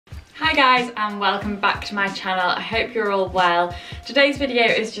Hi guys and welcome back to my channel. I hope you're all well. Today's video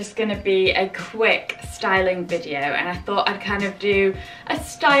is just going to be a quick styling video and I thought I'd kind of do a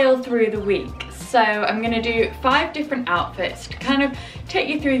style through the week. So I'm going to do 5 different outfits to kind of take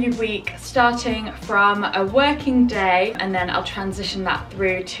you through your week, starting from a working day, and then I'll transition that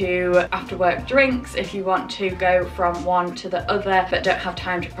through to after work drinks if you want to go from one to the other but don't have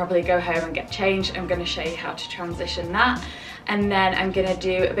time to probably go home and get changed. I'm going to show you how to transition that. And then I'm gonna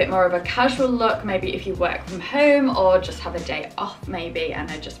do a bit more of a casual look, maybe if you work from home or just have a day off maybe and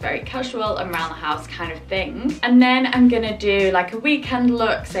are just very casual and around the house kind of thing. And then I'm gonna do like a weekend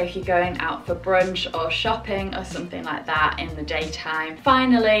look, so if you're going out for brunch or shopping or something like that in the daytime.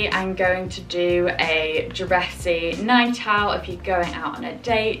 Finally, I'm going to do a dressy night out if you're going out on a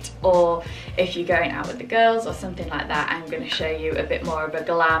date or if you're going out with the girls or something like that. I'm gonna show you a bit more of a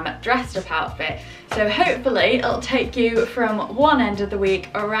glam dressed up outfit. So hopefully it'll take you from one end of the week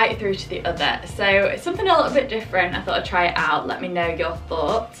right through to the other. So it's something a little bit different. I thought I'd try it out. Let me know your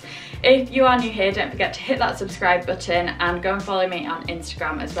thoughts. If you are new here, don't forget to hit that subscribe button and go and follow me on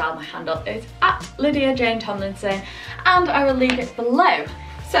Instagram as well. My handle is @Lydia Tomlinson and I will leave it below.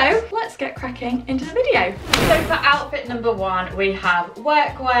 So let's get cracking into the video. So for outfit number 1, we have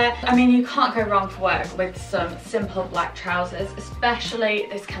workwear. I mean, you can't go wrong for work with some simple black trousers, especially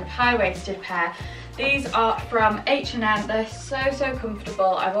this kind of high-waisted pair. These are from H&M. They're so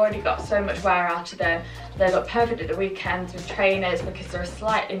comfortable. I've already got so much wear out of them. They look perfect at the weekends with trainers because they're a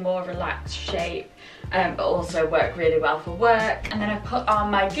slightly more relaxed shape. But also work really well for work. And then I've put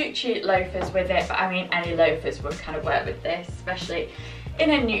on my Gucci loafers with it, but I mean any loafers would kind of work with this, especially in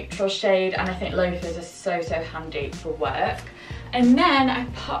a neutral shade, and I think loafers are so handy for work. And then I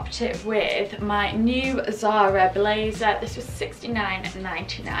popped it with my new Zara blazer. This was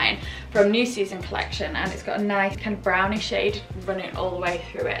 $69.99 from New Season Collection, and it's got a nice kind of brownie shade running all the way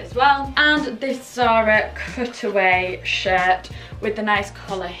through it as well. And this Zara cutaway shirt with the nice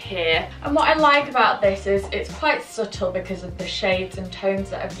collar here. And what I like about this is it's quite subtle because of the shades and tones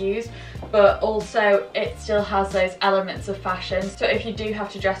that I've used, but also it still has those elements of fashion. So if you do have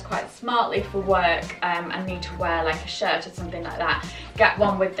to dress quite smartly for work and need to wear like a shirt or something like that, get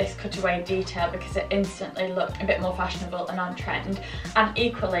one with this cutaway detail because it instantly looks a bit more fashionable and on trend. And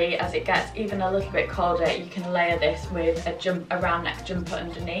equally, as it gets even a little bit colder, you can layer this with a round neck jumper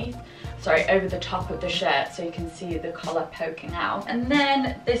underneath. Sorry, over the top of the shirt, so you can see the collar poking out. And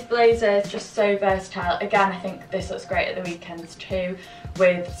then this blazer is just so versatile. Again, I think this looks great at the weekends too,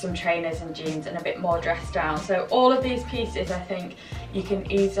 with some trainers and jeans and a bit more dressed down. So all of these pieces I think you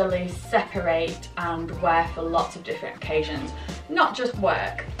can easily separate and wear for lots of different occasions, not just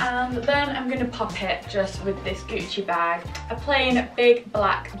work. And then I'm going to pop it just with this Gucci bag. A plain big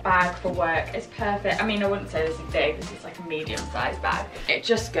black bag for work is perfect. I mean, I wouldn't say this is big, this is like a medium-sized bag. It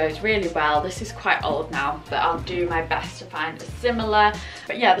just goes really well. This is quite old now, but I'll do my best to find a similar.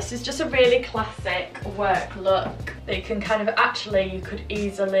 But yeah, this is just a really classic work look that you can kind of you could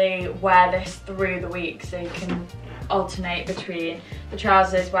easily wear this through the week, so you can alternate between the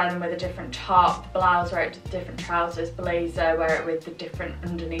trousers, wear them with a different top, blouse, wear it with different trousers, blazer, wear it with the different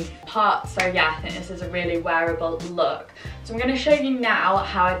underneath parts. So yeah, I think this is a really wearable look. So I'm going to show you now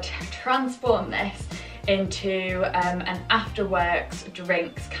how I transform this into an after works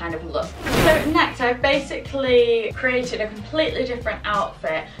drinks kind of look. So next, I've basically created a completely different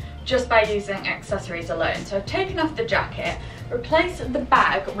outfit just by using accessories alone. So I've taken off the jacket, replaced the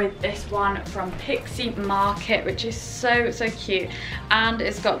bag with this one from Pixie Market, which is so cute, and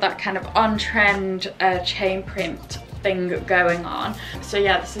it's got that kind of on-trend chain print thing going on. So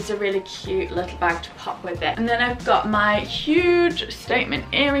yeah, this is a really cute little bag to pop with it. And then I've got my huge statement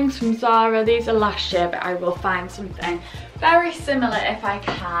earrings from Zara. These are last year, but I will find something very similar if I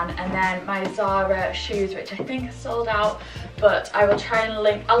can. And then my Zara shoes, which I think are sold out, but I will try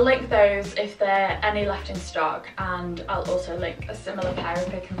and I'll link those if there are any left in stock, and I'll also link a similar pair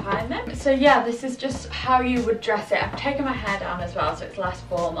if I can find them. So yeah, this is just how you would dress it. I've taken my hair down as well, so it's less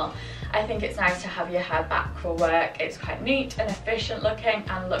formal. I think it's nice to have your hair back for work. It's quite neat and efficient looking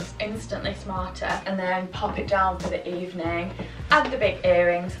and looks instantly smarter. And then pop it down for the evening, add the big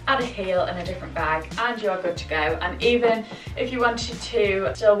earrings, add a heel and a different bag, and you're good to go. And even if you wanted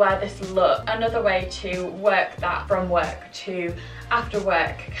to still wear this look, another way to work that from work to after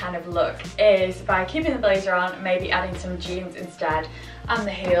work kind of look is by keeping the blazer on, maybe adding some jeans instead and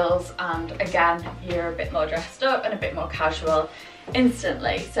the heels, and again you're a bit more dressed up and a bit more casual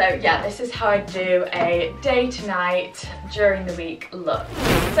instantly. So yeah, this is how I do a day to night during the week look.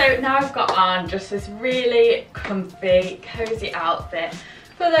 So now I've got on just this really comfy, cozy outfit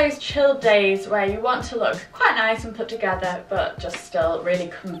for those chill days where you want to look quite nice and put together but just still really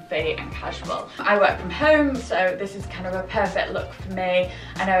comfy and casual. I work from home, so this is kind of a perfect look for me.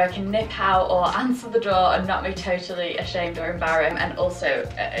 I know I can nip out or answer the door and not be totally ashamed or embarrassed, and also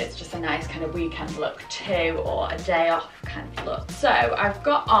it's just a nice kind of weekend look too, or a day off kind of look. So I've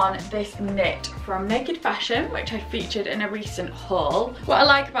got on this knit from Naked Fashion, which I featured in a recent haul. What I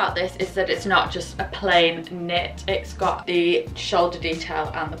like about this is that it's not just a plain knit, it's got the shoulder detail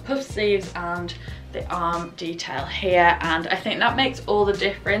and the puff sleeves and the arm detail here, and I think that makes all the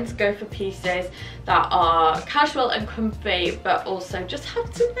difference. Go for pieces that are casual and comfy but also just have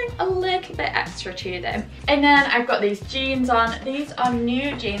something a little bit extra to them. And then I've got these jeans on. These are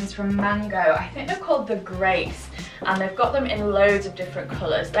new jeans from Mango. I think they're called the Grace, and they've got them in loads of different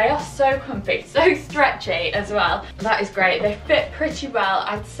colours. They are so comfy, so stretchy as well. That is great. They fit pretty well.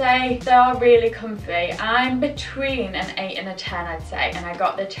 I'd say they are really comfy. I'm between an 8 and a 10, I'd say, and I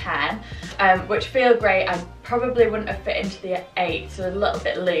got the 10, which feel great. I probably wouldn't have fit into the 8, so a little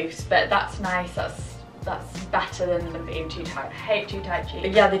bit loose, but that's nice. That's better than them being too tight. I hate too tight jeans.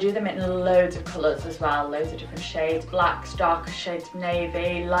 But yeah, they do them in loads of colours as well, loads of different shades, blacks, darker shades of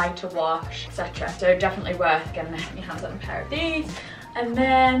navy, lighter wash, etc. So definitely worth getting your hands on a pair of these. And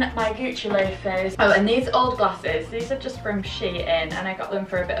then my Gucci loafers. Oh, and these old glasses, these are just from Shein, and I got them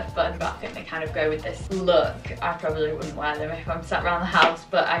for a bit of fun, but I think they kind of go with this look. I probably wouldn't wear them if I'm sat around the house,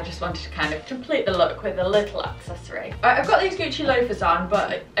 but I just wanted to kind of complete the look with a little accessory. I've got these Gucci loafers on,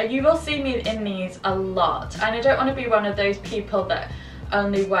 but you will see me in these a lot, and I don't want to be one of those people that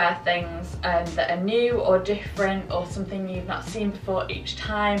only wear things that are new or different or something you've not seen before each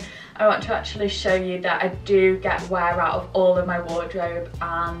time. I want to actually show you that I do get wear out of all of my wardrobe,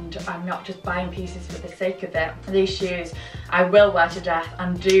 and I'm not just buying pieces for the sake of it. These shoes I will wear to death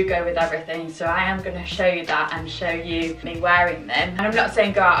and do go with everything, so I am going to show you that and show you me wearing them. And I'm not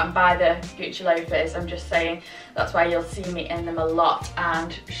saying go out and buy the Gucci loafers, I'm just saying that's why you'll see me in them a lot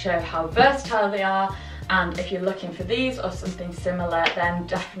and show how versatile they are. And if you're looking for these or something similar, then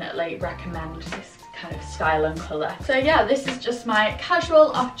definitely recommend this kind of style and colour. So yeah, this is just my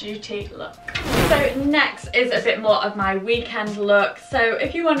casual off-duty look. So next is a bit more of my weekend look. So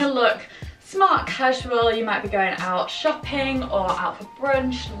if you want to look smart casual, you might be going out shopping or out for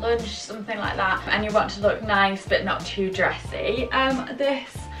brunch, lunch, something like that, and you want to look nice but not too dressy,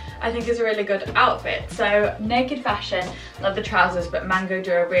 this I think is a really good outfit. So Naked Fashion, love the trousers, but Mango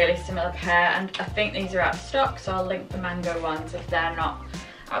do a really similar pair, and I think these are out of stock, so I'll link the Mango ones if they're not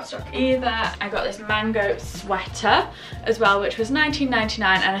out of stock either. I got this Mango sweater as well, which was $19.99,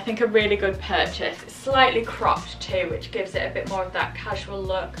 and I think a really good purchase. It's slightly cropped too, which gives it a bit more of that casual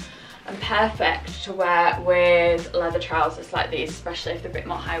look, and perfect to wear with leather trousers like these, especially if they're a bit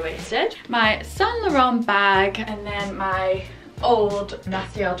more high-waisted. My Saint Laurent bag, and then my old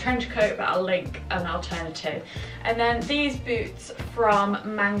nasty old trench coat, but I'll link an alternative. And then these boots from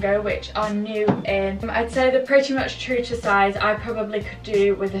Mango, which are new in, I'd say they're pretty much true to size. I probably could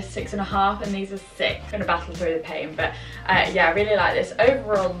do with a 6.5, and these are 6. I'm gonna battle through the pain, but yeah, I really like this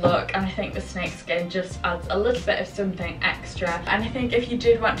overall look, and I think the snakeskin just adds a little bit of something extra. And I think if you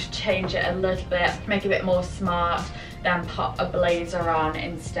did want to change it a little bit, make it a bit more smart, then pop a blazer on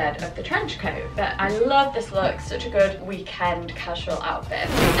instead of the trench coat. But I love this look, such a good weekend casual outfit.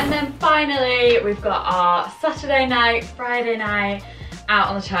 And then finally we've got our Saturday night, Friday night, out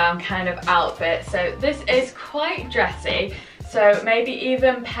on the town kind of outfit. So this is quite dressy, so maybe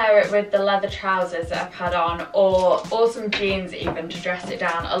even pair it with the leather trousers that I've had on, or some jeans even to dress it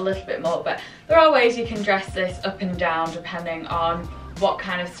down a little bit more. But there are ways you can dress this up and down depending on what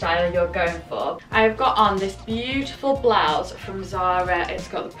kind of style you're going for. I've got on this beautiful blouse from Zara. It's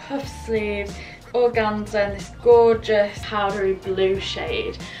got the puff sleeves, organza, and this gorgeous powdery blue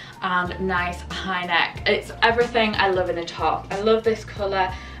shade, and nice high neck. It's everything I love in a top. I love this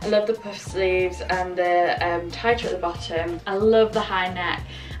colour, I love the puff sleeves and the tighter at the bottom. I love the high neck,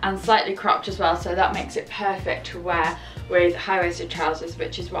 and slightly cropped as well, so that makes it perfect to wear with high-waisted trousers,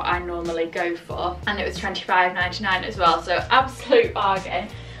 which is what I normally go for. And it was $25.99 as well, so absolute bargain.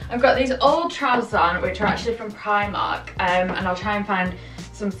 I've got these old trousers on, which are actually from Primark, and I'll try and find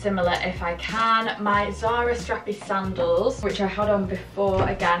some similar if I can. My Zara strappy sandals, which I had on before,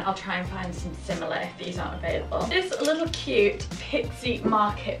 again, I'll try and find some similar if these aren't available. This little cute Pixie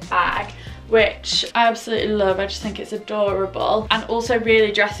Market bag, which I absolutely love. I just think it's adorable, and also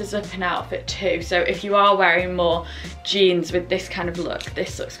really dresses up an outfit too. So if you are wearing more jeans with this kind of look,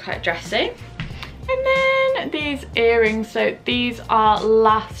 this looks quite dressy. And then these earrings. So these are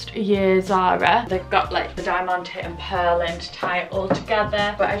last year Zara. They've got like the diamante and pearl in to tie it all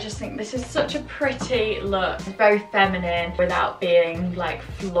together, but I just think this is such a pretty look. It's very feminine without being like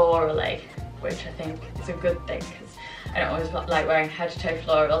florally, which I think is a good thing because I don't always like wearing head to toe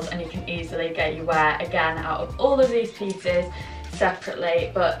florals, and you can easily get your wear again out of all of these pieces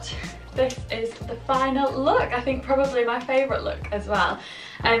separately. But this is the final look. I think probably my favourite look as well.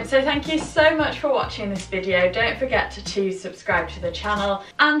 So thank you so much for watching this video. Don't forget to subscribe to the channel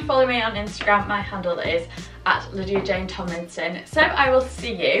and follow me on Instagram. My handle is @Lydia Tomlinson. So I will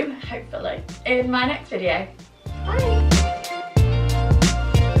see you, hopefully, in my next video. Bye!